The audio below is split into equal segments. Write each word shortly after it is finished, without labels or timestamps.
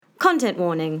Content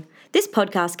warning. This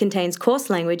podcast contains coarse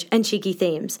language and cheeky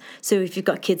themes, so if you've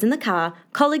got kids in the car,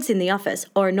 colleagues in the office,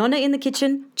 or a nonna in the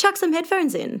kitchen, chuck some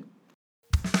headphones in.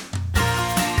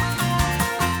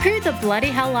 Who the bloody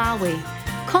hell are we?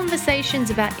 Conversations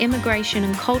about immigration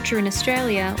and culture in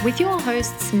Australia with your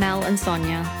hosts Mel and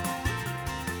Sonia.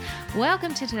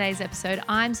 Welcome to today's episode.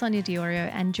 I'm Sonia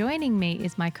Diorio and joining me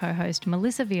is my co-host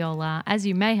Melissa Viola. As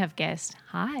you may have guessed,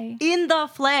 hi. In the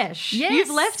flesh. Yes. You've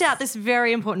left out this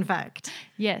very important fact.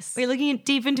 Yes. We're looking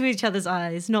deep into each other's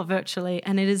eyes, not virtually,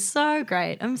 and it is so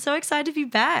great. I'm so excited to be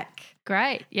back.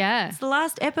 Great, yeah. It's the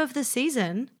last ep of the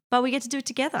season, but we get to do it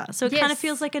together. So it kind of Yes.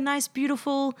 feels like a nice,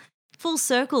 beautiful full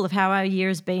circle of how our year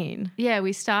has been. Yeah,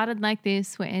 we started like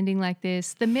this, we're ending like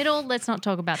this. The middle, let's not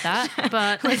talk about that,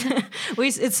 but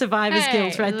It's survivor's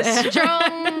guilt right the there.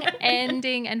 Strong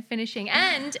ending and finishing.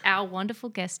 And our wonderful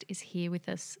guest is here with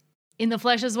us in the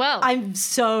flesh as well. I'm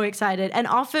so excited. And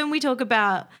often we talk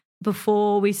about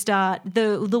before we start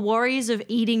the worries of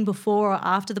eating before or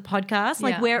after the podcast,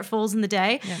 like Yeah. where it falls in the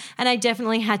day. Yeah. And I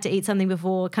definitely had to eat something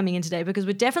before coming in today because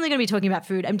we're definitely going to be talking about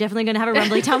food. I'm definitely going to have a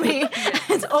rumbly tummy.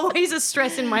 It's always a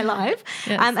stress in my life.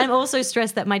 Yes. I'm also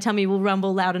stressed that my tummy will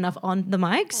rumble loud enough on the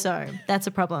mic. So that's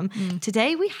a problem. Mm.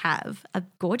 Today we have a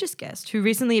gorgeous guest who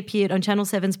recently appeared on Channel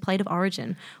 7's Plate of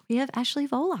Origin. We have Ashley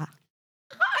Vola.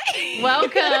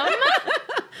 Welcome.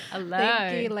 Hello.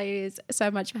 Thank you, ladies,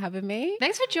 so much for having me.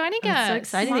 Thanks for joining I'm us. so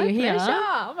excited My that you're here. pleasure.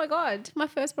 Oh my God, my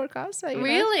first podcast. So,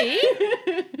 Really?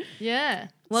 Yeah.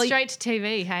 Well, Straight to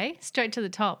TV, hey? Straight to the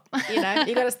top. you got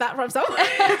to start from somewhere.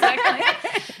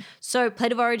 Exactly. So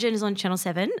Plate of Origin is on Channel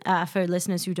 7 for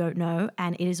listeners who don't know,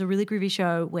 and it is a really groovy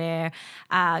show where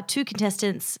two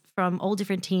contestants from all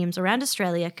different teams around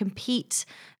Australia compete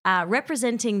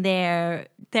representing their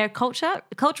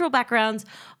cultural backgrounds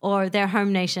or their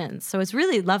home nations. So it's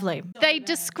really lovely. They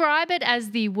describe it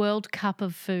as the World Cup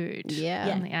of food. Yeah.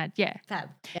 On the ad. Yeah. Fab.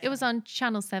 It was on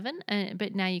Channel 7,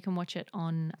 but now you can watch it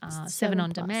on 7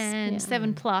 on Plus, demand, yeah.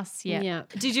 7 Plus. Yeah. Yeah.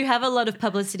 Did you have a lot of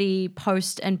publicity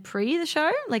post and pre the show?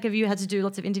 Like have you had to do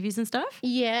lots of interviews and stuff?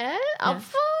 Yeah.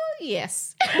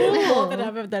 Yes. More than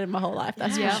I've ever done in my whole life.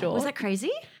 That's Yeah. for sure. Was that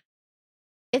crazy?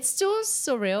 It's still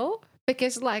surreal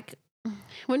because, like,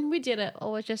 when we did it, I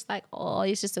was just like, oh,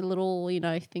 it's just a little,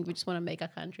 thing. We just want to make our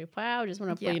country proud. Just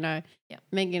want to,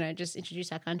 Yeah. just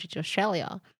introduce our country to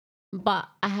Australia. But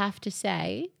I have to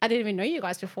say, I didn't even know you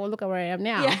guys before. Look at where I am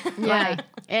now. Yeah. Yeah.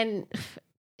 And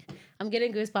I'm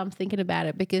getting goosebumps thinking about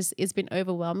it because it's been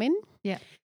overwhelming. Yeah.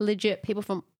 Legit, people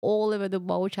from all over the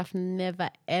world, which I've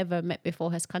never, ever met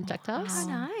before, has contacted us. Oh,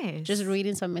 nice. Just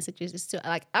reading some messages is still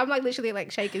like, I'm like literally like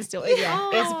shaking still.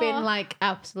 Yeah. It's been like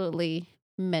absolutely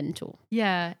mental.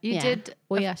 Yeah. You Yeah. did.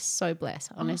 We are so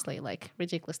blessed, honestly, like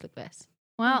ridiculously blessed.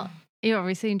 Well, you're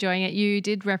obviously enjoying it. You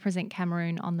did represent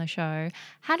Cameroon on the show.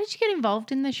 How did you get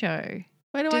involved in the show?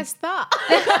 Where do I start?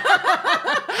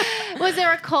 Was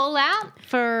there a call out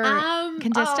for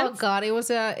contestants? Oh God, it was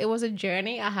a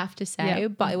journey, I have to say, Yeah.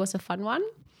 but it was a fun one.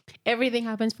 Everything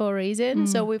happens for a reason.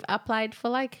 So we've applied for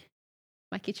like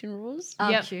My Kitchen Rules. Oh,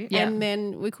 Yep. cute. Yeah. And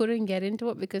then we couldn't get into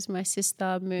it because my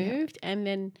sister moved. And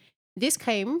then this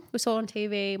came, we saw on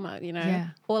TV, Yeah.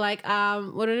 or like, we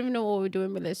don't even know what we're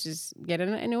doing, but let's just get in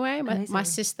it anyway. My Amazing.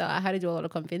 sister, I had to do a lot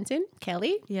of convincing.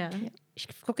 Kelly, Yeah.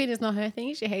 cooking is not her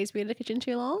thing. She hates being in the kitchen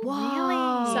too long. Really?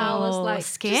 So I was like,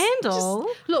 scandal.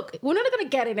 Look, we're not going to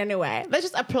get it anyway. Let's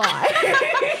just apply.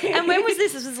 And when was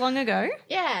this? This was long ago.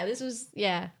 Yeah, this was,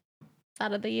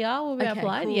 start of the year when we Okay,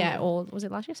 applied. cool. Yeah, or was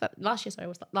it last year? Last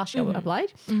year we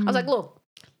applied. I was like, look,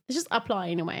 let's just apply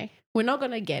anyway. We're not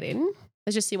going to get in.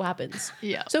 Let's just see what happens.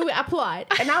 Yeah. So we applied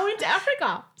and I went to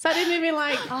Africa. So I didn't even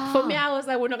for me, I was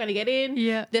like, we're not going to get in.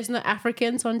 Yeah. There's no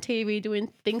Africans on TV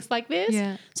doing things like this.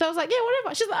 Yeah. So I was like, yeah,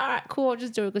 whatever. She's like, all right, cool. I'll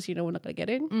just do it because, we're not going to get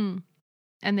in.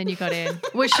 And then you got in.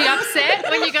 Was she upset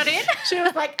when you got in? She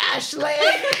was like, Ashley,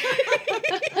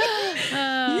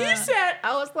 you said,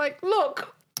 I was like,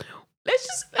 look, let's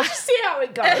just see how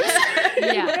it goes.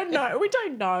 Yeah. We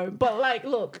don't know. But like,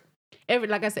 look,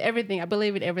 like I said, everything, I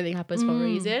believe in everything happens for a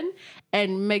reason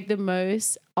and make the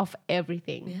most of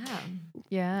everything. Yeah.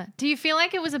 Yeah. Do you feel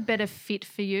like it was a better fit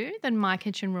for you than My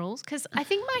Kitchen Rules? Because I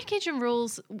think My Kitchen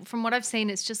Rules, from what I've seen,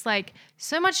 it's just like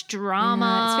so much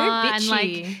drama. it's very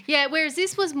and bitchy. like, yeah, whereas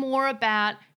this was more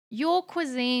about your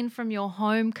cuisine from your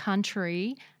home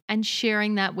country and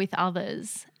sharing that with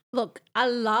others. Look, I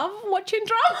love watching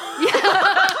drama.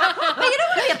 But you don't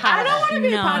want to be a part I don't want to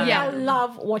be a part of it. Yeah. I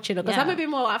love watching it because Yeah. I'm a bit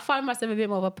more. I find myself a bit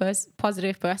more of a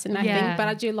positive person. I Yeah. think, but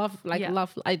I do love, Yeah.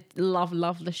 I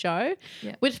love the show.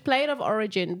 Yeah. With Plate of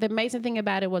Origin, the amazing thing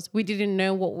about it was we didn't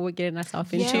know what we were getting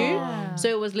ourselves into. Yeah. So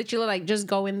it was literally like just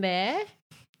go in there,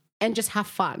 and just have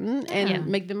fun and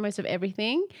make the most of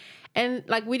everything. And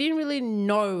like we didn't really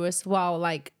know as well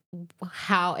like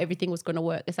how everything was going to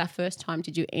work. It's our first time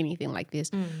to do anything like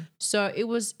this. So it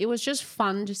was just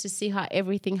fun just to see how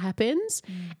everything happens.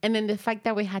 And then the fact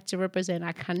that we had to represent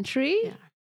our country,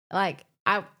 like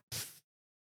I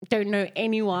don't know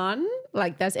anyone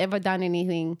like that's ever done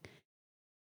anything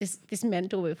this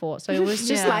mental before. So it was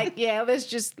just like, let's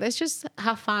just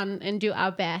have fun and do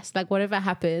our best. Like whatever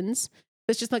happens,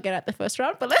 let's just not get out the first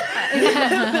round, but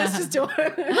let's just do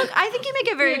it. Look, I think you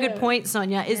make a very good point,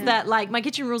 Sonia, is that like My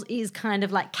Kitchen Rules is kind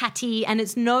of like catty, and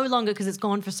it's no longer, because it's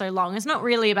gone for so long, it's not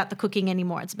really about the cooking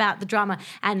anymore. It's about the drama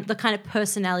and the kind of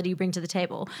personality you bring to the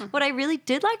table. What I really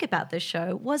did like about this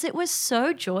show was it was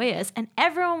so joyous, and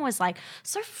everyone was like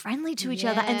so friendly to each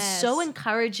other and so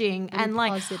encouraging and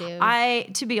like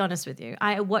positive. to be honest with you,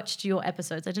 I watched your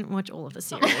episodes. I didn't watch all of the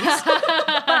series,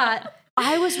 but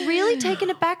I was really taken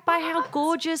aback by how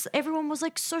gorgeous everyone was,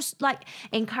 like so like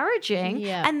encouraging.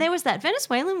 Yeah. And there was that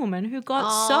Venezuelan woman who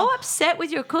got so upset with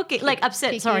your cooking, like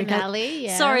upset. Sorry,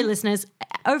 sorry, listeners,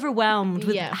 overwhelmed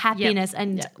with happiness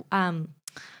and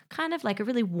kind of like a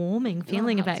really warming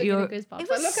feeling about your. Look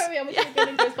at me, I'm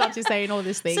getting goosebumps. You're saying all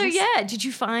these things. So did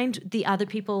you find the other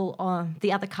people,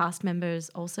 the other cast members,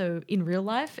 also in real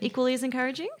life equally as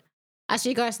encouraging? As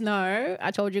you guys know,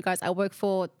 I told you guys I work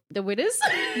for the Winners.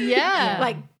 Yeah.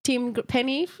 Like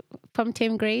Penny from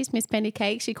Team Grease, Miss Penny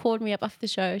Cake, she called me up after the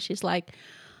show. She's like,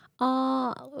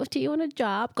 do you want a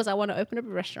job? Because I want to open up a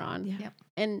restaurant. Yeah.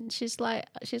 And she's like,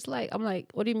 I'm like,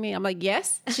 what do you mean? I'm like,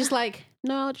 yes. She's like,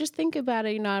 no, just think about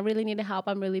it. You know, I really need help.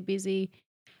 I'm really busy.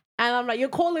 And I'm like, you're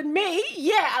calling me?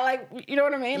 Yeah. Like, you know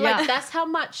what I mean? Yeah. Like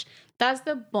that's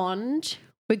the bond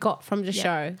we got from the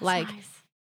show. Like, nice.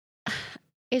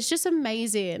 It's just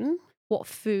amazing what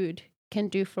food can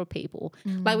do for people.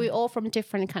 Like we're all from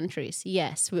different countries.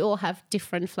 Yes, we all have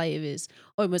different flavors.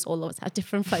 Almost all of us have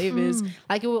different flavors.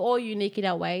 Like we're all unique in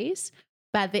our ways.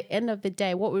 But at the end of the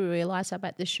day, what we realized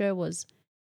about the show was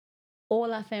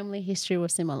all our family history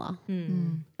was similar.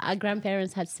 Our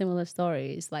grandparents had similar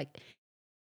stories. Like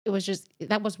it was just,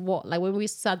 that was what, like when we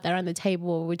sat there on the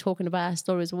table, we were talking about our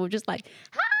stories, we were just like,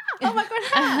 oh my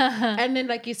God. And then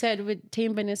like you said with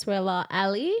Team Venezuela,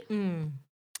 Ali,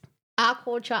 our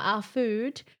culture, our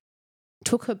food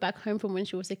took her back home from when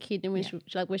she was a kid and when she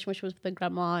was with her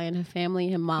grandma and her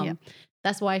family, her mum. Yeah.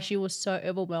 That's why she was so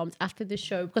overwhelmed after the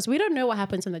show, because we don't know what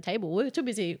happens on the table. We're too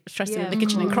busy stressing in the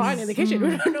kitchen and crying in the kitchen.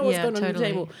 We don't know what's going on the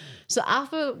table. So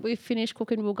after we finished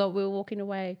cooking, we were walking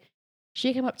away.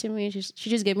 She came up to me and she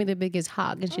just gave me the biggest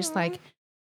hug. And she's like,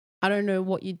 I don't know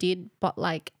what you did, but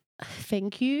like,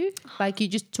 thank you. Like you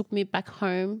just took me back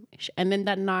home. And then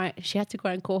that night she had to go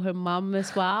and call her mum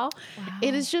as well. Wow.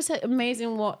 It is just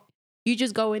amazing what you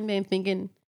just go in there and thinking,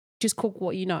 just cook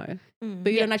what you know.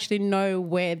 But you don't actually know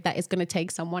where that is going to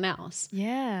take someone else.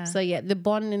 Yeah. So the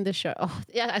bond in the show. Oh,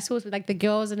 yeah, I saw it with like the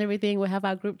girls and everything. We have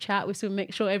our group chat. We still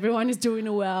make sure everyone is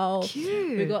doing well.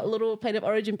 Cute. We got a little plate of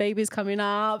Origin babies coming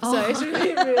up. So it's really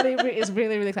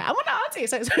exciting. I want to auntie.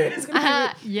 So it's going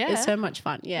to be it's so much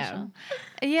fun. Yeah. Sure.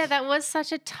 Yeah, that was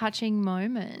such a touching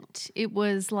moment. It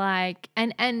was like,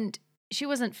 and she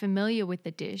wasn't familiar with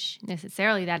the dish,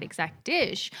 necessarily that exact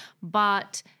dish,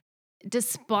 but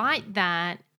despite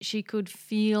that, she could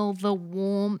feel the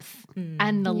warmth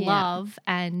and the love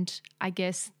and I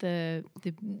guess the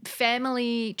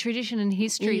family tradition and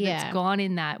history that's gone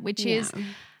in that, which is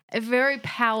a very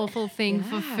powerful thing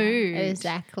for food.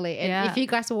 Exactly. And if you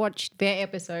guys watched their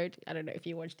episode, I don't know if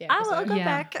you watched the episode. I will go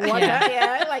back.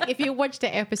 Like if you watch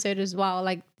the episode as well,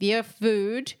 like their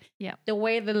food, the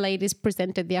way the ladies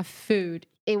presented their food,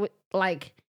 it would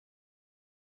like...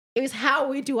 It was how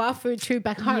we do our food too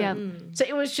back home. Yeah. So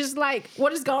it was just like,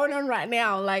 what is going on right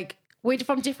now? Like we're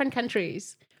from different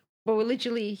countries, but we're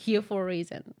literally here for a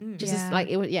reason. Just like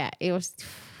it was.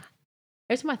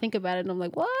 Every time I think about it, and I'm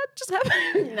like, what just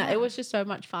happened? It was just so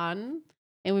much fun,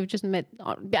 and we've just met.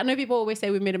 I know people always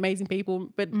say we met amazing people,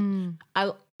 but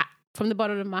I, from the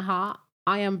bottom of my heart,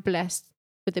 I am blessed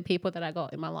with the people that I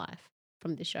got in my life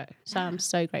from this show. So I'm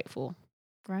so grateful.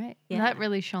 Right. Yeah. That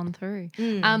really shone through.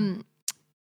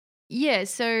 Yeah,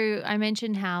 so I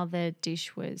mentioned how the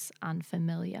dish was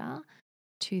unfamiliar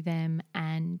to them,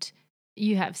 and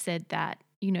you have said that,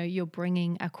 you know, you're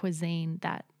bringing a cuisine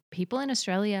that people in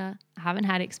Australia haven't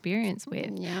had experience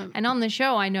with. Yeah. And on the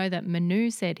show, I know that Manu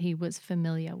said he was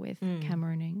familiar with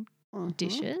Cameroonian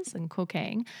dishes and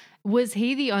cooking. Was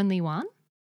he the only one?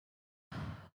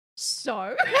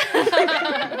 So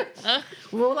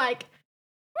we're like,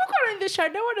 we're going to show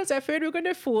no one has our food. We're going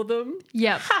to fool them.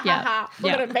 Yep. We're Yep.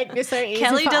 going to make this so easy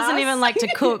Kelly for doesn't us. even like to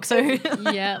cook, so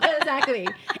Yeah. Exactly.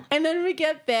 And then we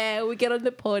get there, we get on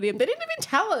the podium. They didn't even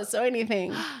tell us or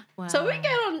anything. Wow. So we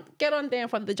get on there in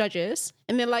front of the judges,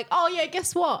 and they're like, "Oh yeah,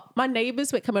 guess what? My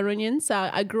neighbors were Cameroonians. So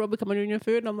I grew up with Cameroonian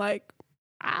food." And I'm like,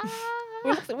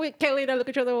 Kelly and I look at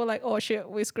each other. We're like, "Oh shit,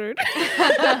 we're screwed."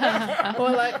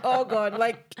 We're like, "Oh god!"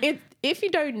 Like if you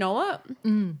don't know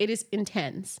it, it is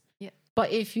intense. Yeah.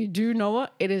 But if you do know it,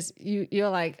 it is you're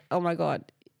like, "Oh my god!"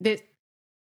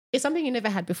 It's something you never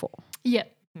had before. Yeah.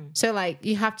 So like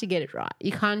you have to get it right.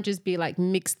 You can't just be like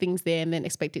mix things there and then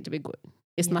expect it to be good.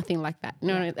 It's nothing like that.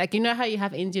 No, like you know how you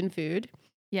have Indian food?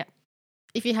 Yeah.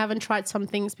 If you haven't tried some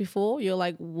things before, you're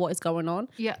like, what is going on?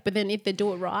 Yeah. But then if they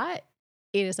do it right,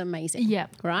 it is amazing. Yeah.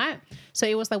 Right? So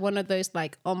it was like one of those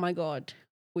like, oh my God,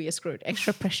 we are screwed.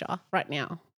 Extra pressure right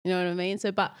now. You know what I mean?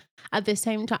 So but at the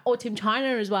same time, Team China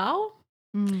as well.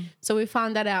 So we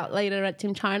found that out later at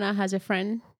Team China has a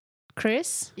friend,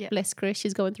 Chris. Yeah. Bless Chris.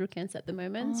 She's going through cancer at the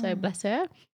moment. So bless her.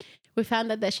 We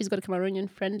found out that she's got a Cameroonian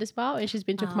friend as well. And she's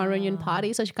been to a Cameroonian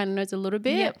party. So she kind of knows a little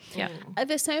bit. Yep. Yeah. At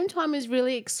the same time, it's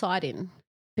really exciting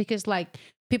because like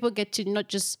people get to not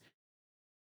just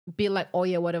be like, oh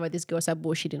yeah, whatever, these girls are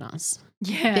bullshitting us.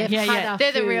 Yeah. They've Yeah. had Yeah. our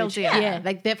They're the food. real deal. Yeah,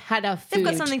 like they've had our food. they've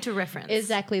got something to reference.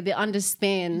 Exactly. They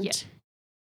understand Yeah.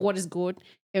 what is good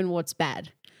and what's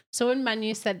bad. So when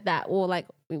Manu said that, or like,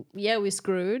 yeah, we're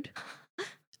screwed.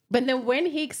 But then when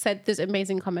he said this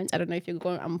amazing comments, I don't know if you're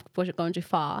going, I'm going too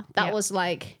far. That Yeah. was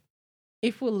like,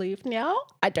 if we leave now,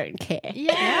 I don't care.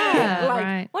 Yeah. Like,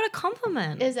 Right. What a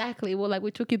compliment. Exactly. Well, like we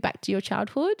took you back to your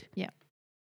childhood. Yeah.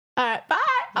 All right, bye.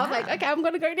 I was like, okay, I'm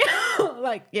gonna go now.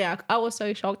 Like, yeah, I was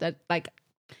so shocked that, like,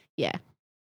 yeah,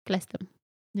 bless them.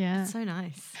 Yeah. That's so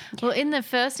nice. Well, in the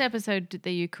first episode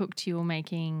that you cooked, you were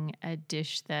making a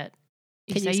dish that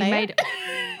Can you say made. it?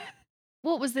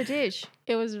 What was the dish?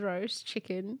 It was roast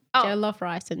chicken, Oh. jollof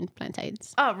rice, and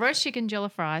plantains. Oh, roast chicken,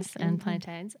 jollof rice, and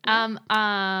plantains.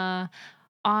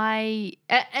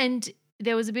 And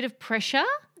there was a bit of pressure,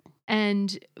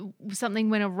 and something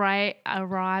went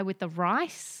awry with the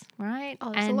rice, right?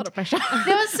 Oh, that's a and lot of pressure.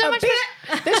 there was so much.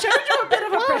 They showed you a bit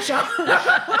of a pressure.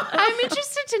 I'm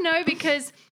interested to know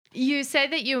because you say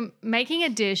that you're making a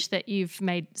dish that you've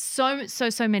made so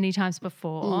many times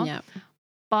before, Yeah.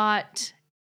 but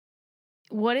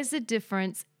what is the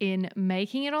difference in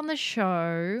making it on the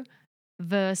show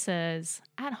versus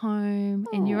at home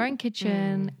in your own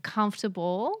kitchen,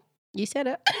 comfortable? You said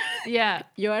it. Yeah.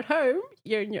 You're at home,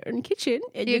 you're in your own kitchen,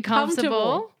 and You're you're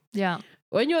comfortable. Yeah.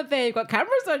 When you're there, you've got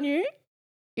cameras on you.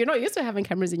 You're not used to having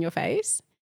cameras in your face.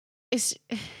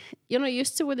 You're not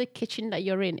used to with the kitchen that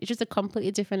you're in. It's just a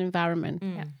completely different environment.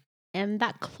 And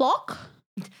that clock,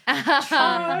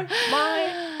 oh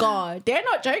my God. They're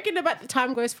not joking about the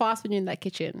time goes fast when you're in that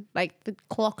kitchen. Like the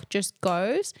clock just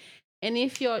goes. And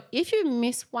if you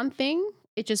miss one thing,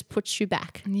 it just puts you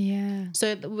back. Yeah.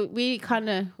 So we kind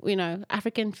of,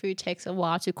 African food takes a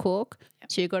while to cook.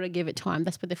 So you got to give it time.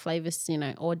 That's where the flavors,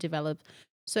 all develop.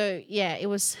 So yeah,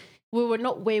 we were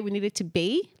not where we needed to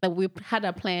be. Like we had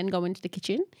a plan going into the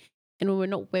kitchen and we were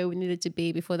not where we needed to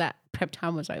be before that prep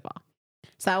time was over.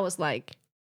 So I was like,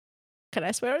 can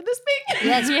I swear on this thing?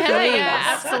 Yes, Yeah, please. yeah,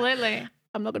 absolutely.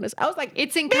 I'm not going to. I was like,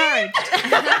 It's encouraged.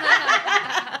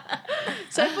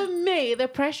 so for me, the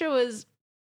pressure was,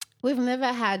 we've never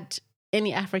had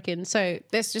any African. So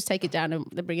let's just take it down and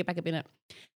bring it back a minute.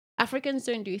 Africans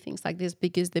don't do things like this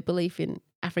because they believe in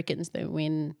Africans don't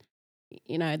win.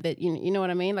 That you know what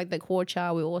I mean? Like the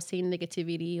culture, we all see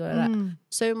negativity or that.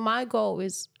 So my goal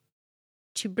is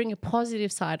to bring a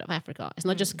positive side of Africa. It's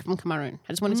not just from Cameroon.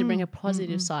 I just wanted to bring a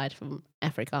positive side from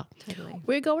Africa. Totally.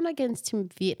 We're going against Team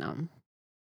Vietnam.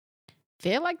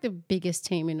 They're like the biggest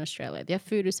team in Australia. Their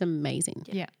food is amazing.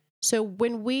 Yeah. So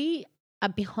when we are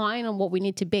behind on what we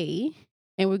need to be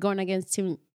and we're going against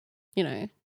Team,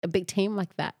 a big team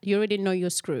like that, you already know you're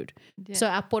screwed. Yeah. So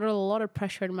I put a lot of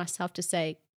pressure on myself to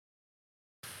say,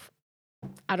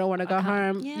 I don't want to go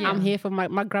home. Yeah. I'm here for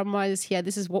my grandma is here.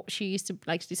 This is what she used to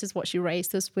like. This is what she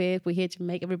raised us with. We're here to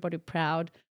make everybody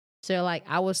proud. So like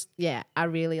I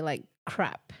really like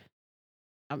crap.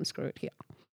 I'm screwed here.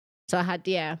 So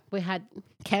we had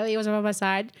Kelly was on my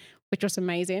side, which was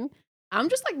amazing. I'm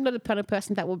just like not the kind of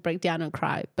person that will break down and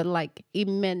cry, but like it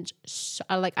meant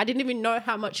I didn't even know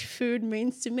how much food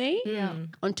means to me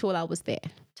until I was there.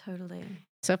 Totally.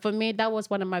 So for me, that was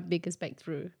one of my biggest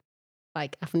breakthrough.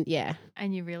 Like,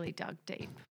 And you really dug deep.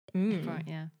 Mm. Right,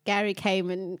 yeah. Gary came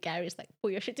and Gary's like,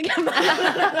 pull your shit together.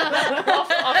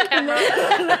 off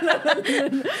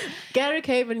camera. Gary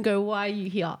came and go, why are you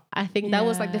here? I think that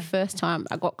was like the first time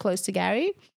I got close to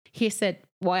Gary. He said,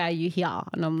 why are you here?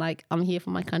 And I'm like, I'm here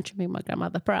for my country, make my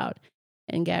grandmother proud.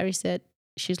 And Gary said,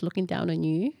 she's looking down on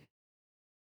you.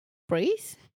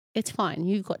 Breathe. It's fine.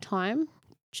 You've got time.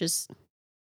 Just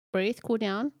breathe, cool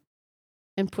down,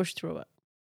 and push through it.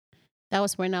 That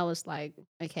was when I was like,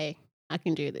 okay, I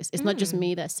can do this. It's not just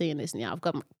me that's seeing this now. I've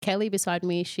got Kelly beside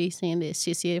me. She's seeing this.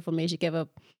 She's here for me. She gave up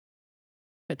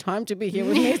her time to be here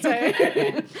with me. So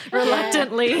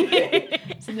Reluctantly.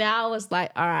 So now I was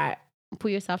like, all right,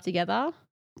 pull yourself together,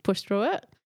 push through it.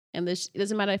 And it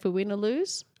doesn't matter if we win or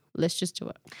lose. Let's just do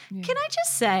it. Can I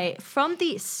just say, from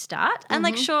the start, and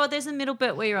like, sure, there's a middle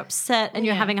bit where you're upset and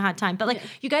you're having a hard time, but like,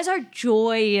 you guys are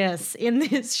joyous in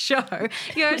this show.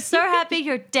 You're so happy,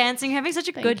 you're dancing, you're having such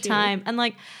a good time. And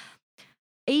like,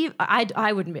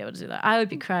 I wouldn't be able to do that. I would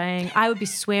be crying. I would be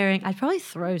swearing. I'd probably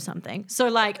throw something. So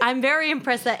like, I'm very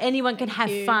impressed that anyone can have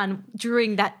fun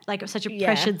during that, like, such a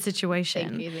pressured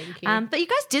situation. Thank you. But you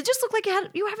guys did just look like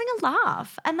you were having a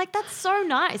laugh, and like, that's so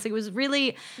nice. It was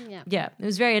really, it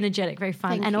was very energetic, very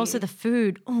fun, Thank and you. also the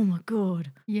food. Oh my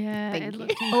god, Yeah, Thank it you.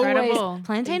 looked incredible. always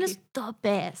plantain is the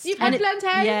best. You've And had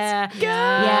plantains? Yeah,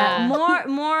 yeah,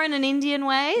 more in an Indian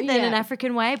way than an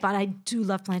African way, but I do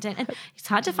love plantain, and it's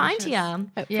hard to find here.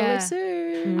 Hopefully Yeah.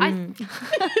 soon.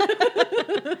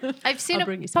 I've seen I'll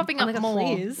bring you it some. popping Oh up my God,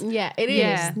 more. please. Yeah, it is.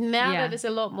 Yeah. Now Yeah. that there's a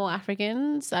lot more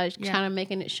Africans, kind of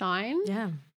making it shine. Yeah.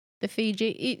 The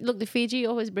Fiji, the Fiji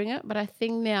always bring it, but I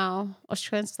think now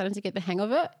Australians are starting to get the hang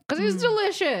of it because it's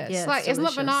delicious. Yeah, like it's it's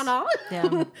not delicious. banana.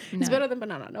 Yeah. It's better than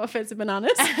banana. No offense to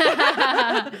bananas,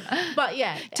 but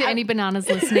yeah. To any bananas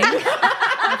listening.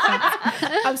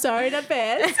 I'm sorry in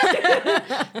advance.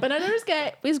 Banana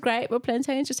is great, but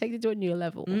plantains just take it to a new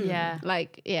level. Yeah.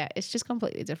 Like it's just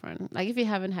completely different. Like if you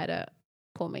haven't had it,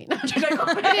 call me. No,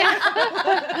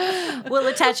 We'll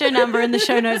attach her number in the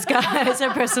show notes, guys. Her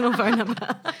personal phone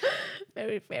number.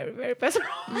 very, very, very personal.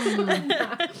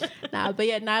 Nah, but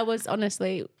yeah, now was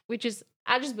honestly,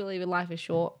 I just believe in life is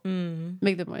short.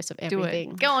 Make the most of Do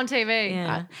everything. it. Go on TV.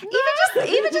 Yeah.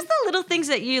 Even just the little things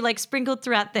that you like sprinkled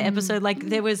throughout the episode. Like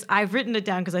I've written it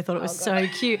down because I thought it was so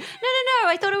cute. No.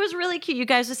 I thought it was really cute. You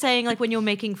guys were saying like when you're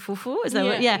making fufu, is that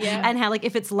what? Yeah. And how like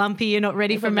if it's lumpy, you're not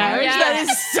ready for marriage. Yeah. That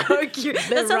is so cute.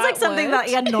 That sounds like right something word.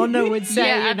 that a nonna would say.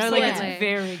 Yeah, you know, like absolutely. it's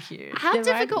very cute. How The right-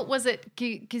 difficult was it?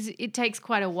 Because it takes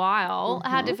quite a while.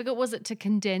 How difficult was it to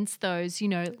condense those,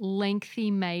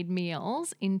 lengthy made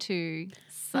meals into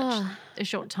such a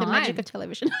short The time? magic of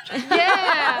television.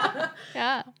 Yeah.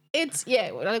 Yeah. It's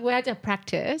like we had to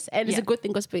practice, and it's a good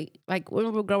thing because like when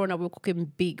we were growing up, we were cooking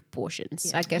big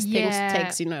portions. I guess things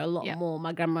takes a lot more.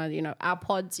 My grandma, our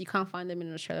pods, you can't find them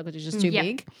in Australia because it's just too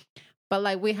big. But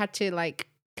like we had to like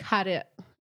cut it,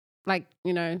 like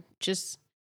just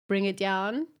bring it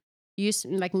down. Use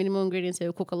like minimal ingredients, so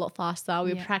we cook a lot faster.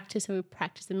 We practice and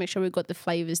make sure we got the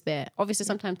flavors there. Obviously,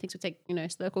 sometimes things will take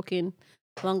slow cooking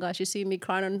longer. As you see me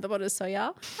crying on the bottle of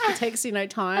soya, it takes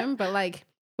time, but like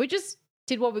we just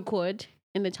did what we could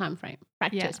in the time frame.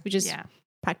 Practice. We just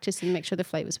practice and make sure the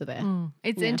flavors were there.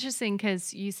 It's interesting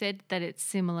because you said that it's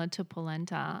similar to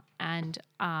polenta, and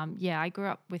I grew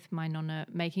up with my nonna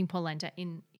making polenta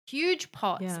in huge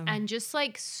pots and just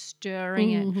like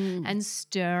stirring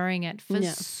it for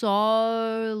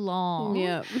so long.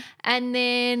 Yeah. And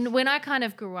then when I kind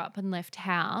of grew up and left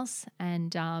house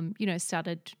and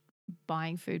started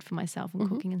buying food for myself and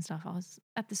cooking and stuff, I was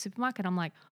at the supermarket. I'm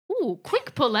like, ooh,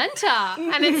 quick polenta.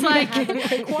 And it's like,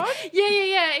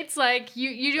 yeah. It's like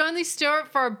you only stir it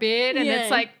for a bit and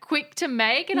it's like quick to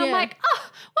make. And I'm like, oh,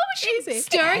 what was she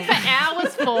stirring for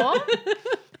hours for?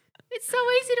 It's so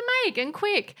easy to make and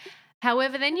quick.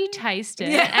 However, then you taste it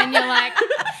and you're like,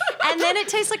 And then it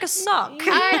tastes like a sock.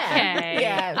 okay,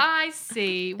 Yeah. I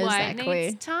see why it Exactly.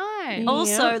 needs time.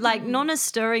 Also, like Nonna's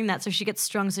stirring that so she gets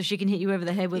strong so she can hit you over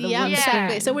the head with a wooden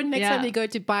Exactly. spoon. So when next time you go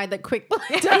to buy the quick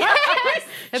polenta,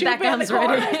 The background's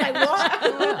ready. Like,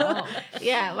 what?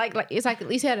 Yeah, like it's like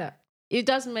you said it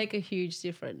does make a huge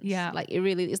difference. Yeah. Like it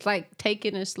really, it's like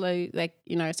taking a slow, like,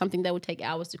 something that would take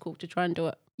hours to cook to try and do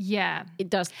it. Yeah. It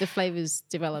does, the flavors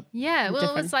develop. Yeah, well,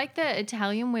 different. it's like the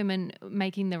Italian women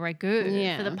making the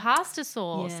ragu for the pasta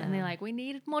sauce. And they're Yeah. like, we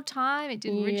needed more time. It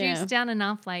didn't reduce down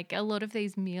enough. Like a lot of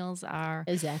these meals are,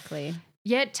 Exactly.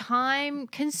 time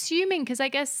consuming because I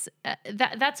guess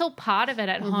that's all part of it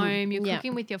at home. You're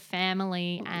cooking with your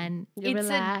family and You it's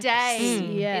relax. a day.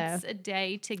 Yeah. It's a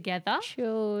day together.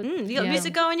 Chilled. You got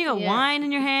music going, you got Yeah. wine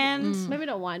in your hand. Maybe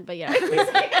not wine, but yeah.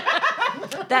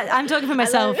 That I'm talking for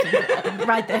myself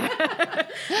right there.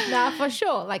 Nah, for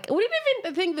sure. Like we didn't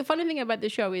even think the funny thing about the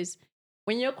show is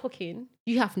when you're cooking,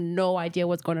 you have no idea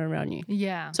what's going on around you.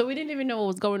 Yeah. So we didn't even know what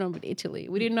was going on with Italy.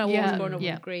 We didn't know what was going on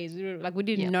Yeah. with Greece. We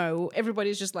didn't know.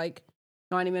 Everybody's just like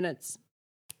 90 minutes.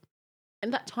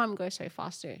 And that time goes so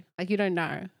fast too. Like, you don't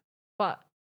know. But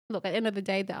look, at the end of the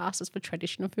day, they asked us for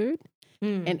traditional food,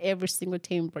 and every single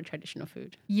team brought traditional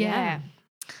food. Yeah.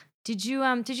 Did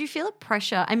you feel a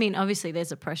pressure? I mean, obviously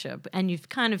there's a pressure, and you've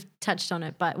kind of touched on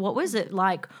it, but what was it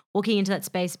like walking into that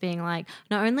space being like,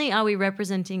 not only are we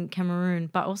representing Cameroon,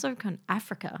 but also kind of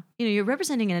Africa? You know, you're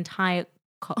representing an entire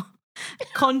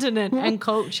continent and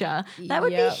culture. That would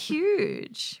be Yep.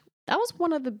 huge. That was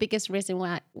one of the biggest reasons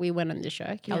why we went on the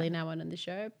show. Kelly and I went on the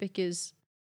show because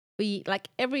we, like,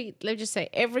 let's just say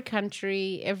every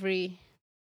country,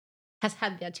 has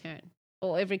had their turn,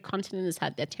 or every continent has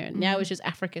had their turn. Now it's just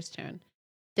Africa's turn.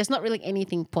 There's not really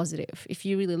anything positive if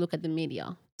you really look at the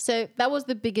media. So that was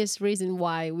the biggest reason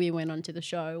why we went onto the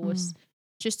show, was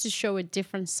just to show a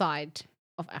different side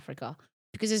of Africa,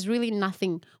 because there's really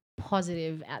nothing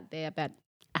positive out there about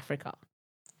Africa.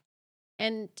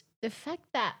 And the fact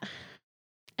that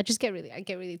I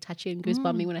get really touchy and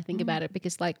goosebummy when I think about it,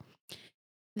 because like,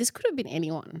 this could have been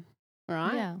anyone,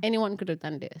 right? Yeah. Anyone could have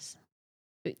done this.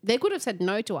 They could have said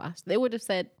no to us. They would have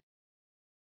said,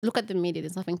 look at the media.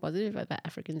 There's nothing positive about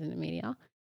Africans in the media.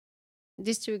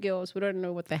 These two girls, we don't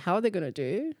know what the hell they're going to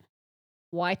do.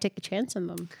 Why take a chance on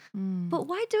them? But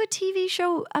why do a TV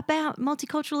show about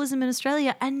multiculturalism in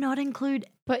Australia and not include?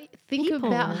 But think People.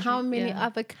 about how many Yeah.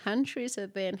 other countries are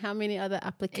there and how many other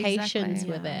applications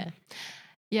were there.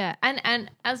 Yeah. And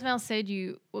as Mel said,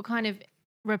 you were kind of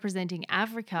representing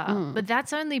Africa, but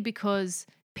that's only because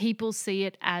people see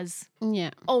it as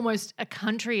Yeah, almost a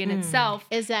country in itself,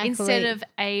 exactly. instead of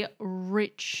a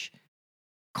rich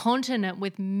continent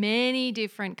with many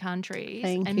different countries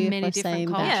Thank and you many for different saying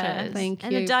cultures. that. Thank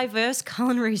And you. a diverse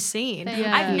culinary scene. Thank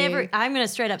I'm you. going to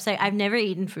straight up say I've never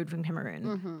eaten food from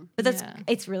Cameroon, but Yeah.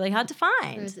 it's really hard to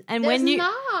find. And There's when you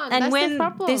none. and That's the when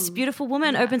problem. this beautiful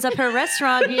woman opens up her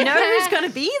restaurant, you know who's going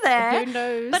to be there. Who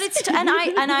knows? But it's and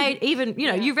I even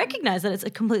you recognize that it's a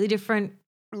completely different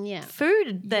yeah.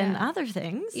 food than Yeah. other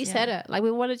things. You said it. Like,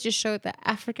 we wanted to show that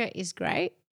Africa is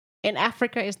great, and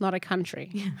Africa is not a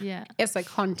country. Yeah. It's a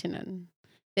continent.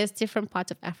 There's different parts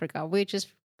of Africa. We just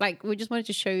wanted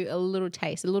to show you a little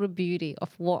taste, a little beauty of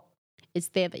what is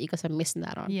there that you guys are missing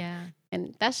out on. Yeah.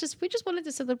 And we just wanted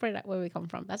to celebrate that where we come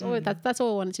from. That's all. That's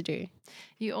all we wanted to do.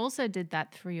 You also did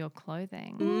that through your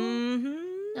clothing,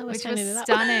 Mm-hmm. which turning was it up.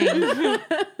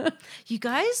 stunning. You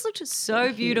guys looked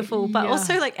so beautiful, but Yeah.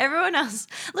 also like everyone else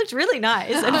looked really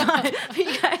nice. And fun. But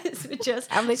you guys were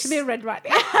just I'm literally red right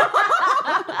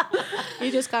now.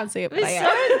 You just can't see it. But I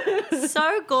am.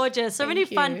 so gorgeous. So many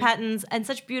Thank fun you. patterns and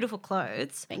such beautiful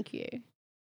clothes. Thank you.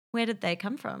 Where did they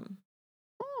come from?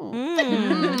 Oh.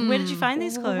 Where did you find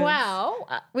these clothes? Well,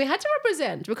 we had to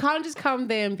represent. We can't just come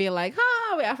there and be like,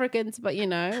 we're Africans, but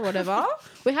whatever.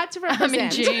 We had to I'm in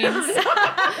represent. jeans,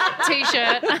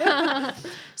 t-shirt.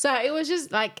 So it was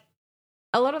just like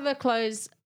a lot of the clothes,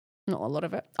 not a lot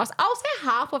of it. I'll say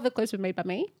half of the clothes were made by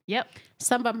me. Yep.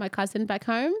 Some by my cousin back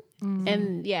home.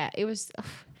 And yeah, it's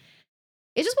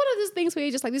just one of those things where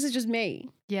you're just like, this is just me.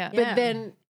 Yeah. Yeah. But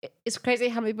then it's crazy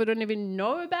how many people don't even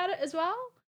know about it as well.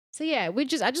 So yeah, I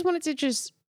just wanted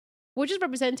to we're just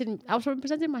representing, I was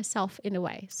representing myself in a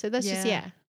way. So that's just,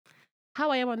 how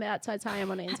I am on the outside, is how I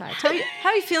am on the inside. How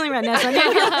are you feeling right now, Sonia?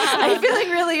 Are you feeling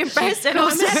really impressed and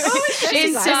also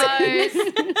She's guys.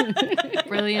 so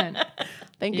brilliant.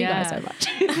 Thank you guys so much.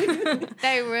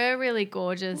 They were really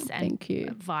gorgeous and Thank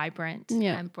you. vibrant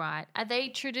Yeah. and bright. Are they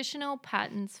traditional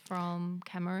patterns from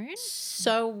Cameroon?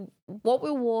 So what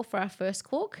we wore for our first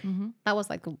cook, that was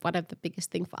like one of the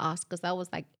biggest thing for us, because that was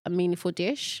like a meaningful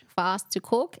dish for us to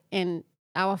cook. And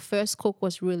our first cook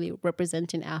was really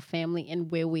representing our family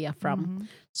and where we are from.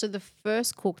 So the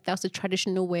first cook, that was the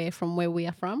traditional wear from where we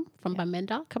are from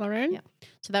Bamenda, Cameroon.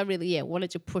 So that really, wanted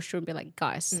to push through and be like,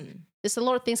 guys, there's a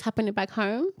lot of things happening back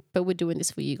home, but we're doing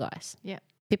this for you guys. Yeah.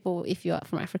 People, if you're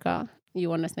from Africa,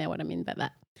 you understand what I mean by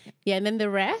that. Yeah, and then the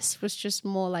rest was just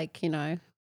more like,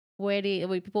 where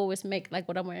people always make like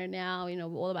what I'm wearing now,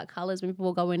 all about colors when people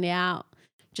are going out.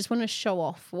 Just want to show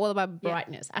off, all about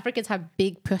brightness. Africans have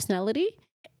big personality,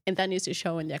 and that needs to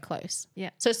show in their clothes.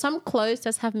 Yeah. So some clothes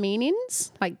does have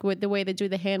meanings, like with the way they do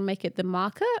the hand make it, the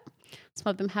market. Some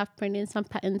of them have printings, some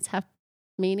patterns have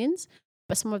meanings,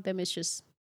 but some of them is just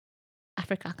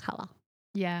Africa color.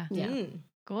 Yeah. Yeah.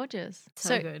 Gorgeous.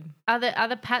 So good. Are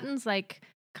the patterns like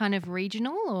kind of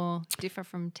regional or differ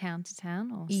from town to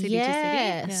town or city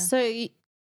to city? So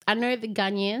I know the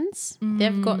Ghanaians,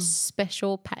 they've got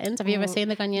special patterns. Have you ever seen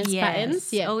the Ghanaians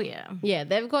patterns? Yeah. Oh, yeah. Yeah,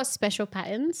 they've got special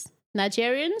patterns.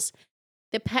 Nigerians,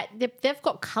 they've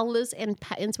got colors and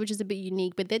patterns, which is a bit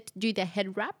unique, but they do their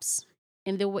head wraps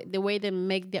and the way they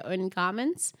make their own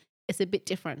garments. it's a bit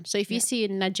different. So if you see a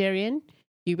Nigerian,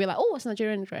 you'll be like, oh, it's a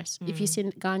Nigerian dress. If you see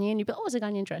a Ghanaian, you'll be like, oh, it's a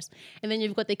Ghanaian dress. And then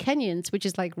you've got the Kenyans, which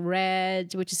is like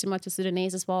red, which is similar to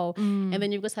Sudanese as well. And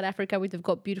then you've got South Africa, where they've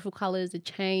got beautiful colors, the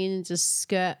chains, the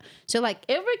skirt. So like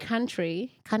every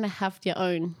country kind of have their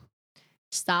own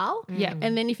style. Yeah.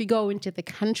 And then if you go into the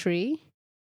country,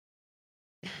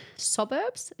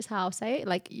 suburbs is how I'll say it.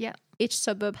 Like each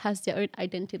suburb has their own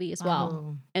identity as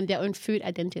well, and their own food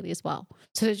identity as well.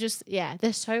 So there's just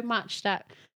there's so much that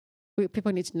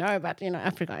people need to know about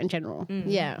Africa in general.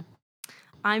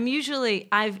 I'm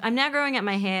now growing out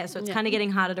my hair, so it's kind of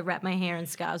getting harder to wrap my hair in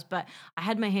scarves, but I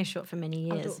had my hair short for many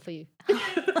years. I'll do it for you.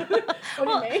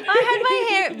 Well, I had my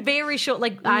hair very short,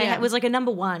 like I was like a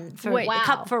number one for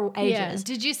for ages.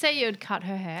 Did you say you'd cut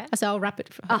her hair? So I'll wrap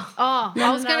it for her.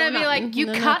 I was going to be like, you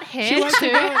cut hair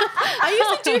too? I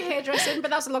used to do hairdressing, but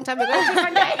that was a long time ago.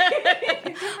 Different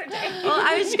day. Well,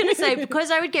 I was just going to say,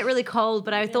 because I would get really cold,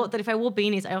 but I thought that if I wore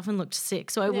beanies, I often looked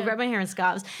sick. So I would wrap my hair in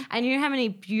scarves. And you know how many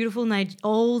beautiful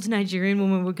old Nigerian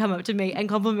women would come up to me and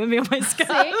compliment me on my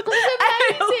scarves?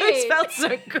 I always felt so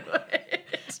good.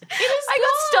 I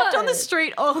got stopped on the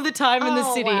street all the time in the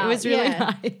city. Wow. It was really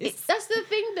nice. That's the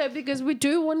thing though, because we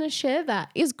do want to share that.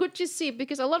 It's good to see,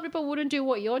 because a lot of people wouldn't do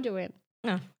what you're doing.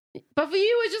 No. But for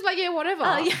you, it's just like, whatever.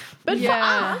 But for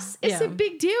us, it's a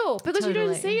big deal because you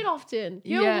don't see it often.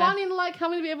 You're one in like how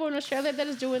many people in Australia that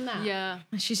is doing that? Yeah.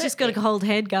 She's just got a cold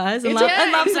head, guys, and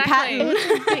loves a pattern.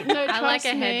 I like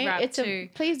a head wrap too.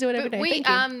 Please do it every day. Thank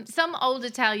you. Some old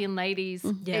Italian ladies,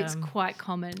 it's quite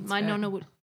common. My nonna would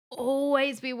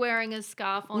always be wearing a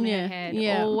scarf on her head.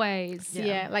 Always.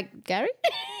 Yeah. Like Gary?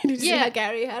 Did you see how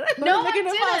Gary had it? No, I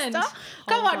didn't.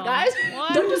 Come on, guys.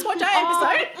 What? Don't just watch our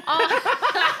episode.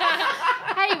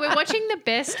 Hey, we're watching the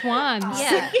best ones.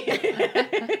 Yeah.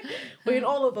 We're in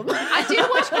all of them. I did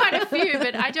watch quite a few,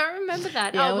 but I don't remember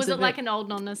that. Yeah, was it like an old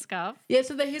nonna scarf? Yeah,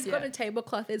 so then he's got a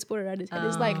tablecloth that's put around his head.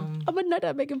 He's like, I'm a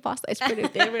nutta making pasta. It's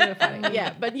they're really funny.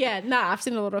 I've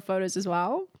seen a lot of photos as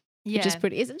well. Yeah. Which is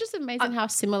pretty. It's just amazing how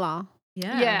similar.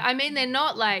 Yeah. I mean, they're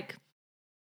not like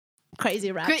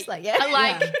crazy wraps. Like they're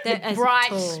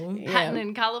bright, pattern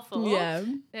and colourful. Yeah.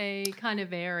 They kind of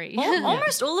vary.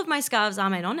 Almost all of my scarves are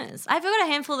my nonnas. I've got a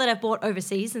handful that I've bought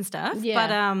overseas and stuff. Yeah.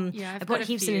 But I bought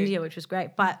heaps in India, which was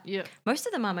great. But most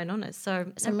of them are my nonnas. So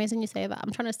it's amazing you say that. I'm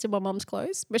trying to steal my mom's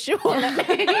clothes, but she won't let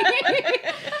me.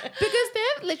 Because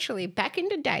they're literally back in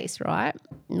the days, right?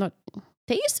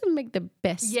 They used to make the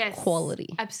best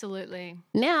quality. Absolutely.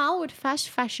 Now with fast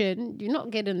fashion, you're not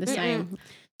getting the same.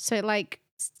 So like,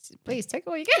 please take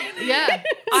all you get. Yeah.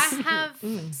 I have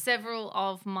several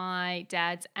of my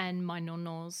dad's and my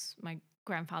nonno's, my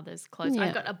grandfather's clothes.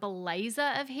 I got a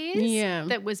blazer of his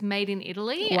that was made in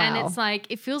Italy. And it's like,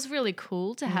 it feels really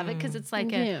cool to have it because it's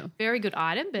like a very good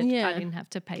item, but I didn't have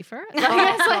to pay for it.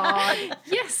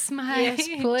 Yes, my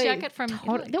jacket from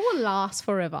Italy. They will last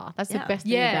forever. That's the best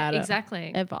thing about it.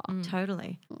 Exactly. Ever.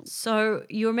 Totally. So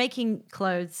you're making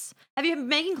clothes. Have you been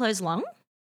making clothes long?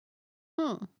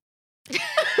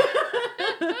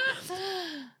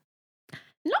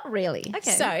 Not really.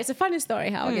 Okay. So it's a funny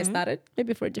story how I get started,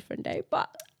 maybe for a different day.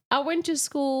 But I went to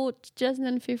school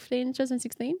 2015,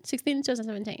 2016,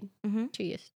 2017. 2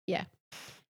 years. Yeah.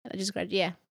 And I just graduated.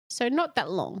 Yeah. So not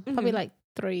that long. Probably like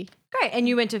 3. Great. And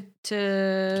you went to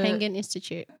Kangan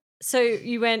Institute. So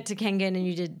you went to Kangan and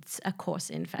you did a course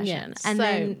in fashion. Yeah, and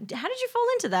then how did you fall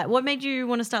into that? What made you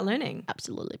want to start learning?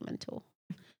 Absolutely mental.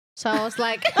 So I was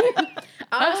like, I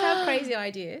always have crazy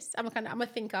ideas. I'm a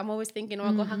thinker. I'm always thinking, oh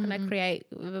my God, how can I create?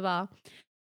 Blah, blah, blah.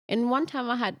 And one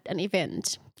time I had an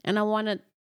event and I wanted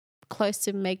clothes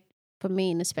to make for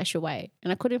me in a special way.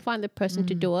 And I couldn't find the person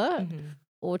to do it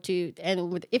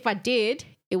if I did,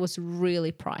 it was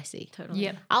really pricey. Totally.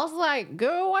 Yep. I was like,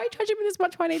 girl, why are you charging me this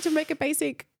much money to make a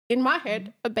basic, in my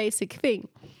head, a basic thing?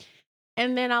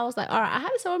 And then I was like, all right, I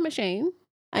had a sewing machine.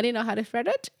 I didn't know how to thread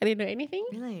it. I didn't know anything.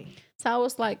 Really? So I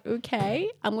was like, okay,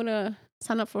 I'm going to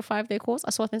sign up for a 5-day course.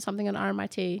 I saw something on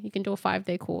RMIT. You can do a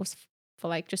 5-day course for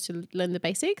like just to learn the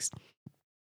basics.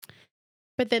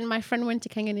 But then my friend went to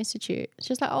Kangan Institute.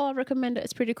 She was like, oh, I recommend it.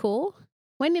 It's pretty cool.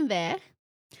 Went in there.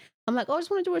 I'm like, oh, I just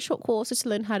want to do a short course just to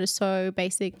learn how to sew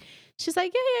basic. She's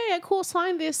like, yeah, cool.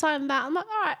 Sign this, sign that. I'm like,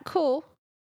 all right, cool.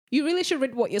 You really should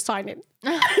read what you're signing.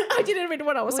 I didn't read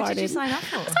what I was signing. What did you sign up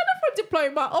for? I signed up for a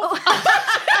diploma.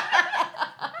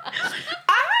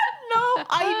 I had no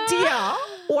idea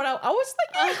what I was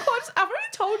like, I've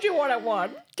already told you what I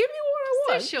want. Give me what I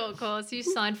want. It's a short course. You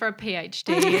signed for a PhD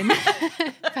in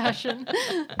fashion.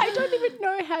 I don't even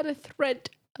know how to thread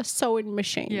a sewing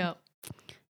machine. Yeah.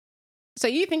 So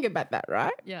you think about that,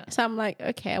 right? Yeah. So I'm like,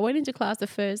 okay, I went into class the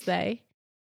first day.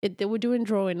 They were doing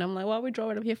drawing. I'm like, why are we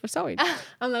drawing? I'm here for sewing.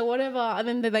 I'm like, whatever. And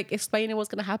then they're like explaining what's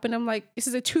going to happen. I'm like, this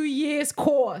is a 2 years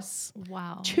course.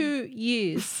 Wow. 2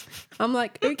 years. I'm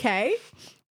like, okay.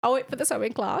 I went for the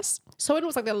sewing class. Sewing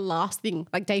was like the last thing.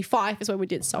 Like day 5 is when we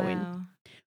did sewing. Wow.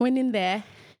 Went in there.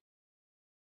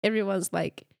 Everyone's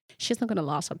like, she's not going to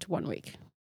last up to 1 week.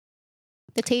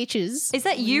 The teachers. Is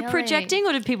that you Really? projecting,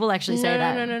 or did people actually say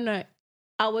that? No.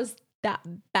 I was that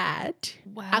bad.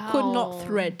 Wow. I could not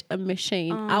thread a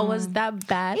machine. I was that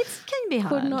bad. It can be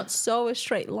hard. Could not sew a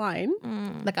straight line.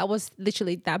 Like I was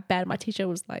literally that bad. My teacher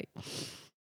was like,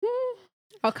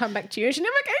 I'll come back to you. And she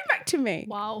never came back to me.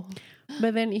 Wow.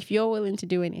 But then if you're willing to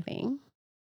do anything,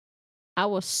 I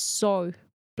was so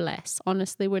blessed.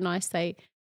 Honestly, when I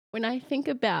think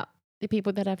about the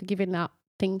people that have given up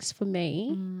things for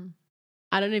me,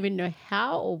 I don't even know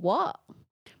how or what.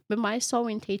 But my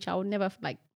sewing teacher, I would never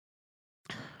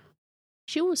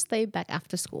she will stay back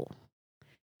after school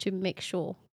to make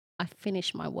sure I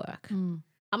finish my work.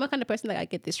 I'm the kind of person that I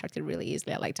get distracted really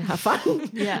easily. I like to have fun.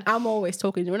 Yeah. I'm always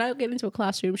talking. When I get into a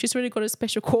classroom, she's already got a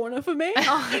special corner for me.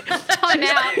 Time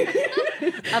out.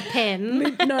 A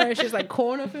pen. No, she's like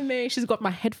corner for me. She's got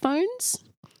my headphones.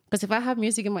 Because if I have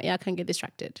music in my ear, I can get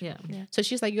distracted. Yeah. So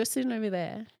she's like, you're sitting over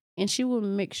there. And she will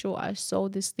make sure I sew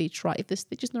this stitch right. If the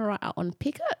stitch is not right, I'll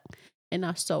unpick it and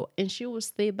I'll sew. And she will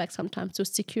stay back sometimes. So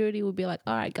security will be like,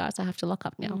 all right, guys, I have to lock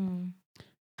up now.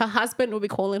 Her husband will be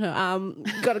calling her,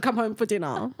 got to come home for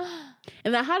dinner.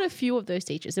 And I had a few of those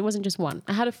teachers. It wasn't just one.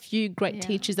 I had a few great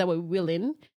teachers that were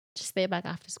willing to stay back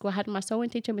after school. I had my sewing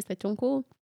teacher, Mr. Tunku.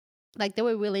 Like they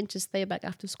were willing to stay back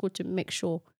after school to make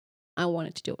sure I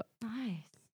wanted to do it. Nice.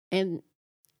 And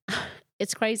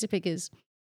it's crazy because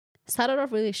started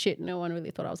off really shit. No one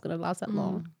really thought I was going to last that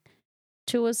long.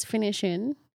 Towards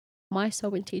finishing, my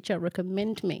sewing teacher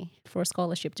recommended me for a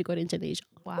scholarship to go to Indonesia.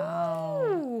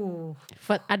 Wow.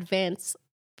 For advance,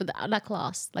 for the other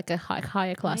class, like a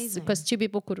higher class. Amazing. Because 2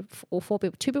 people could, or 4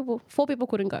 people, 4 people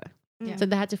couldn't go. Yeah. So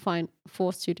they had to find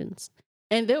 4 students.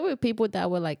 And there were people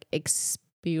that were like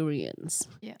experienced.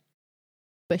 Yeah.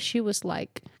 But she was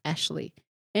like, Ashley.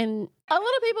 And a lot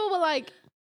of people were like,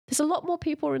 there's a lot more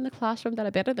people in the classroom that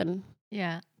are better than,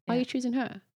 Yeah. why are you choosing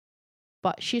her?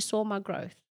 But she saw my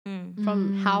growth Mm.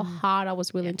 from how hard I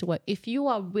was willing to work. If you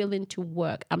are willing to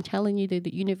work, I'm telling you that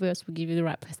the universe will give you the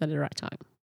right person at the right time.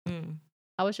 Mm.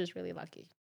 I was just really lucky.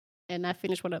 And I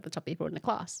finished one of the top people in the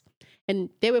class. And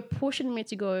they were pushing me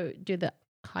to go do the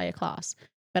higher class.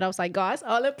 But I was like, guys,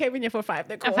 I'll have came in here for 5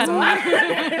 the course. Like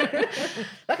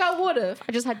I would have.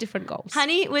 I just had different goals.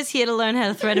 Honey was here to learn how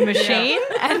to thread a machine,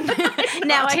 and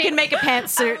now I can make a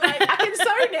pantsuit. Like, I can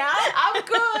sew now. I'm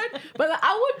good. But like,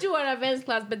 I would do an advanced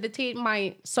class, but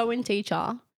my sewing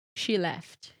teacher, she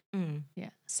left. Mm.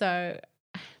 So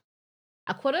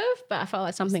I could have, but I felt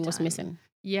like something was missing.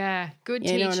 Yeah. Good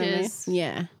You know what I mean? teachers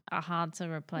Yeah. are hard to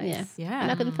replace. Yeah.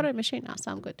 And I Yeah. can throw a machine now, so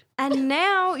I'm good. And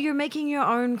now you're making your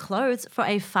own clothes for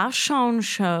a fashion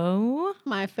show.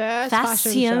 My first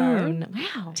fashion show. Fashion.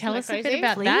 Wow. Tell us a crazy? bit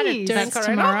about that. Please. That's During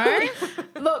tomorrow.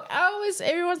 Look,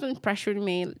 everyone's been pressuring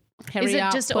me. Hurry Is it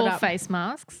up, just put all up. face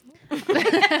masks?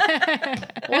 That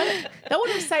would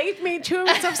have saved me 2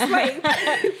 minutes of sleep. A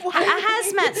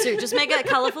hazmat suit. Just make it a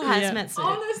colourful hazmat suit.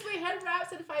 Honestly, head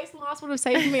wraps and face masks would have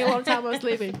saved me a long time I was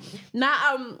sleeping. Nah,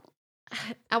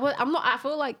 I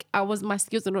feel like my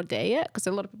skills are not there yet because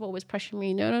a lot of people always pressure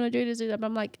me. No, do this, do that. But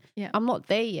I'm like, I'm not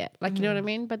there yet. Like, you know what I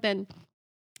mean? But then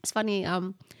it's funny. I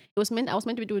was meant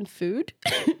to be doing food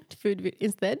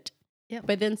instead. Yep.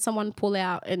 But then someone pulled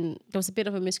out and there was a bit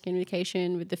of a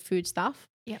miscommunication with the food stuff.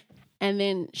 Yep. And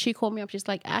then she called me up. She's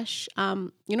like, Ash,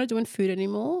 you're not doing food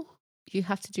anymore. You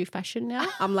have to do fashion now.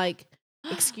 I'm like,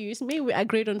 excuse me, we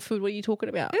agreed on food. What are you talking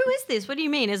about? Who is this? What do you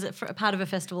mean? Is it for a part of a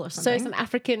festival or So something? it's an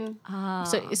African,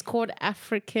 so it's called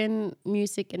African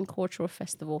Music and Cultural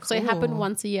Festival. So it happened Cool.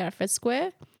 once a year at Fed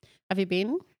Square. Have you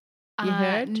been? You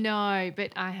heard? No,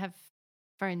 but I have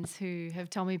friends who have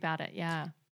told me about it. Yeah.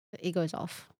 The ego's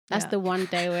off. That's Yeah. the one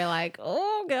day we're like,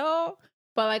 oh, girl.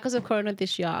 But like, because of Corona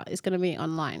this year, it's going to be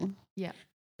online. Yeah.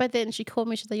 But then she called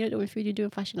me. She's like, you're not doing food, you're doing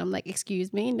fashion. I'm like,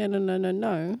 excuse me?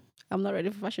 No. I'm not ready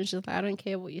for fashion. She's like, I don't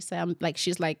care what you say.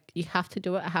 She's like, you have to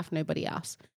do it. I have nobody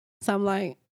else. So I'm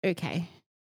like, okay.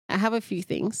 I have a few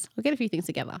things. We'll get a few things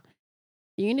together.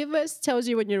 The universe tells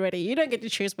you when you're ready. You don't get to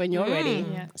choose when you're ready.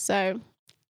 Yeah. So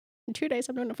in 2 days,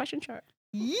 I'm doing a fashion show.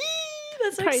 Yee,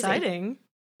 that's so Crazy. exciting.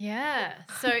 Yeah.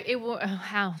 So it will,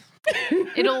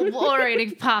 it'll already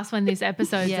pass when this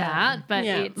episode's Yeah. out, but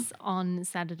Yeah. it's on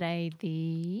Saturday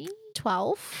the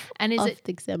 12th and is of it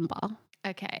December.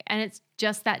 Okay. And it's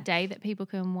just that day that people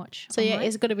can watch. So yeah, online?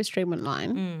 it's got to be streamed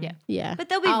online. Mm. Yeah. Yeah, But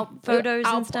there'll be photos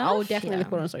and stuff. I'll definitely Yeah.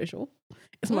 put it on social.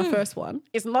 It's my first one.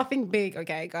 It's nothing big,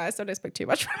 okay, guys. Don't expect too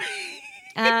much from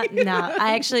me. No,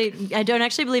 I don't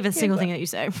actually believe a single thing that you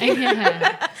say.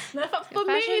 Yeah. No, for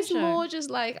me, fashion it's show. more just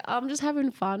like I'm just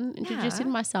having fun, introducing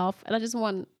Yeah. myself, and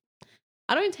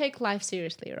I don't take life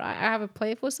seriously, right? I have a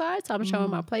playful side, so I'm showing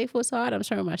my playful side. I'm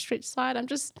showing my street side. I'm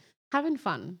just having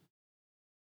fun.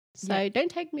 So Yeah.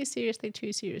 don't take me seriously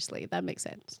too seriously. That makes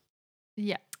sense.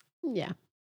 Yeah. Yeah.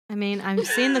 I mean, I've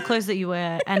seen the clothes that you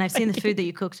wear and I've seen the food that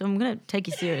you cook, so I'm going to take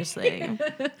you seriously.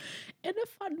 In a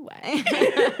fun way.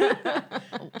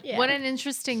 Yeah. What an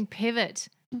interesting pivot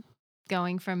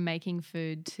going from making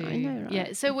food to I know, right?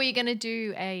 Yeah. So were you going to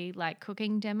do a like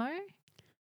cooking demo?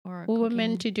 Or a We were cooking-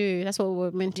 meant to do. That's what we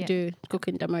were meant to Yeah. do.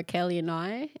 Cooking demo, Kelly and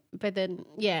I. But then,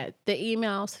 yeah, the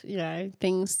emails,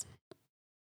 things.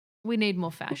 We need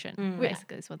more fashion, Mm.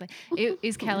 basically is what they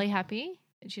is Kelly happy?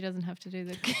 She doesn't have to do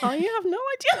the Oh, you have no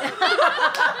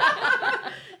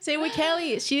idea. See, with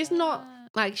Kelly, she's not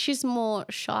like she's more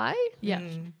shy. Yeah.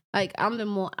 Mm. Like I'm the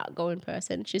more outgoing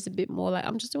person. She's a bit more like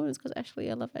I'm just doing this because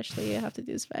Ashley. I love Ashley. I have to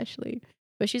do this for Ashley.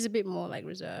 But she's a bit more like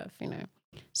reserved,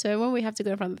 So when we have to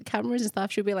go in front of the cameras and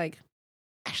stuff, she'll be like,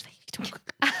 Ashley, you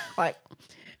talk. Like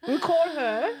we call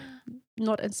her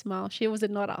nod and smile. She was a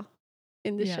nodder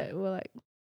in the Yeah. show. We're like,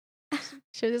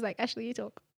 she was just like, Ashley, you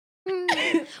talk.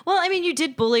 Well, I mean, you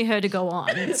did bully her to go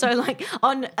on. So, like,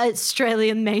 on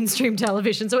Australian mainstream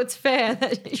television. So it's fair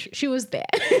that She was there.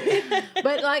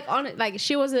 But like on it, like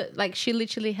she was she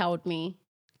literally held me.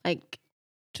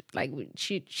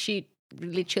 She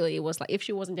literally was like, if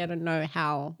she wasn't there to know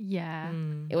how Yeah.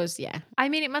 it was, I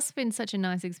mean, it must have been such a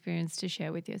nice experience to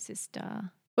share with your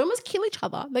sister. we must kill each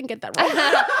other. Then get that wrong.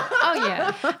 Oh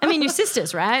yeah. I mean, your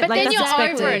sisters, right? But like, then that's you're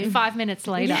expected. over it 5 minutes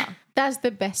later. Yeah, that's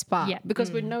the best part. Yeah.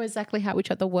 Because we know exactly how each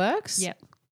other works. Yep.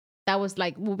 That was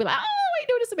like, we'll be like, oh, why are you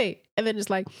doing this to me? And then just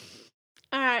like,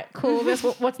 all right, cool.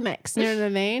 What's next? You know what I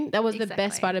mean? That was the best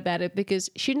Exactly. part about it because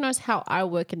she knows how I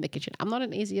work in the kitchen. I'm not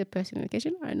an easier person in the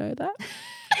kitchen. I know that.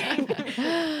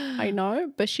 I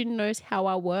know, but she knows how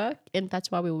I work, and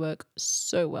that's why we work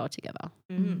so well together.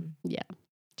 Mm. Yeah.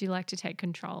 Do you like to take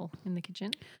control in the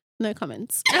kitchen? No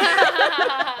comments.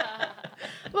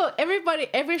 Well,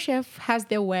 every chef has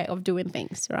their way of doing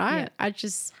things, right? Yeah. I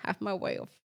just have my way of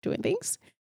doing things.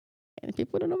 And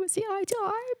people don't always see eye to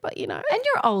eye, but And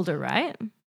you're older, right?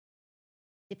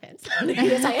 depends.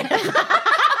 Yes, I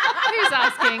Who's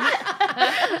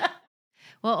asking?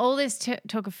 Well, all this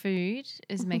talk of food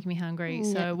is making me hungry,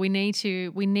 so Yeah. we need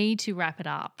to wrap it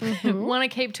up. Mhm. Want to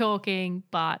keep talking,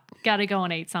 but gotta go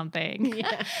and eat something.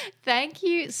 Yeah. Thank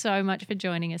you so much for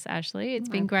joining us, Ashley. It's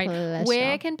been My great. pleasure.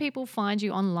 Where can people find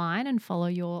you online and follow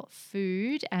your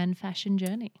food and fashion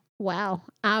journey? Wow.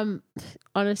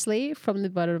 Honestly, from the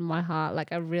bottom of my heart,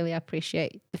 like I really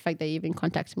appreciate the fact that you even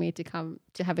contacted me to come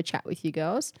to have a chat with you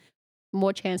girls.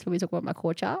 More chance for me to talk about my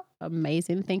culture.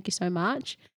 Amazing. Thank you so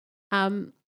much.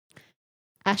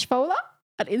 Ash Fowler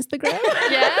at Instagram.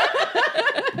 Yeah.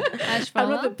 Ash I'm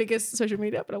not Fowler? the biggest social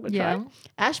media, but I'm gonna Yeah. try.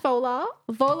 Ash Fowler,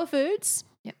 Vola Foods.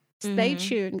 Yep. Stay Mhm.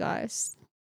 tuned, guys.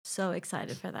 So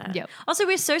excited for that. Yep. Also,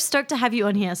 we're so stoked to have you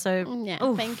on here. So, Yeah,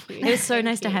 oof, thank you. It was so Thank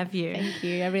nice to you. have you. Thank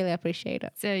you. I really appreciate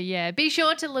it. So yeah, be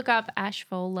sure to look up Ash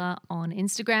Fowler on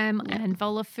Instagram and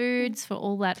Vola Foods for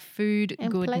all that food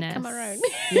And Plate goodness. Cameroon.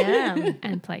 Yeah.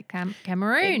 And Plate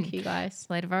Cameroon. Thank you, guys.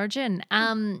 Plate of Origin.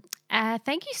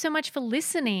 Thank you so much for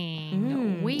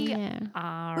listening. We Yeah.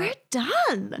 are We're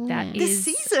done. that Yeah. This is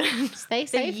season. Stay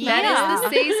safe. year. that is the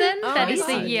season. Oh that my is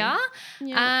the God. year.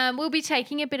 Yeah. We'll be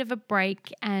taking a bit of a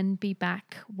break and be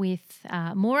back with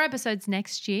more episodes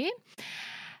next year.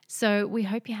 So we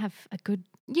hope you have a good,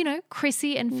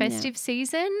 Chrissy and festive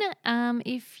season.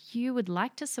 If you would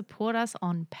like to support us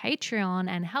on Patreon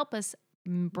and help us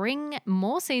bring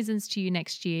more seasons to you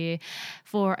next year,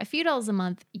 for a few dollars a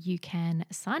month, you can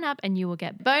sign up and you will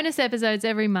get bonus episodes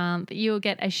every month. You will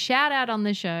get a shout out on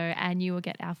the show and you will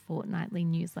get our fortnightly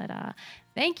newsletter.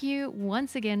 Thank you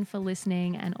once again for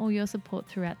listening and all your support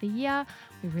throughout the year.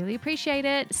 We really appreciate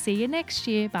it. See you next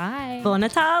year. Bye. Buon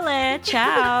Natale.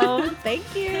 Ciao. Thank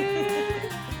you.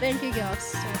 Thank you,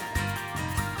 girls.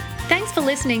 Thanks for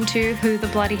listening to Who the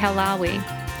Bloody Hell Are We?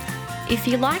 If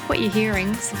you like what you're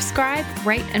hearing, subscribe,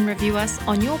 rate and review us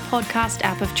on your podcast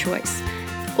app of choice.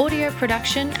 Audio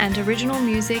production and original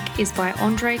music is by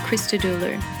Andre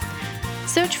Christodoulou.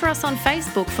 Search for us on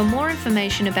Facebook for more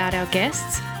information about our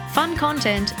guests, fun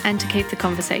content, and to keep the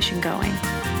conversation going.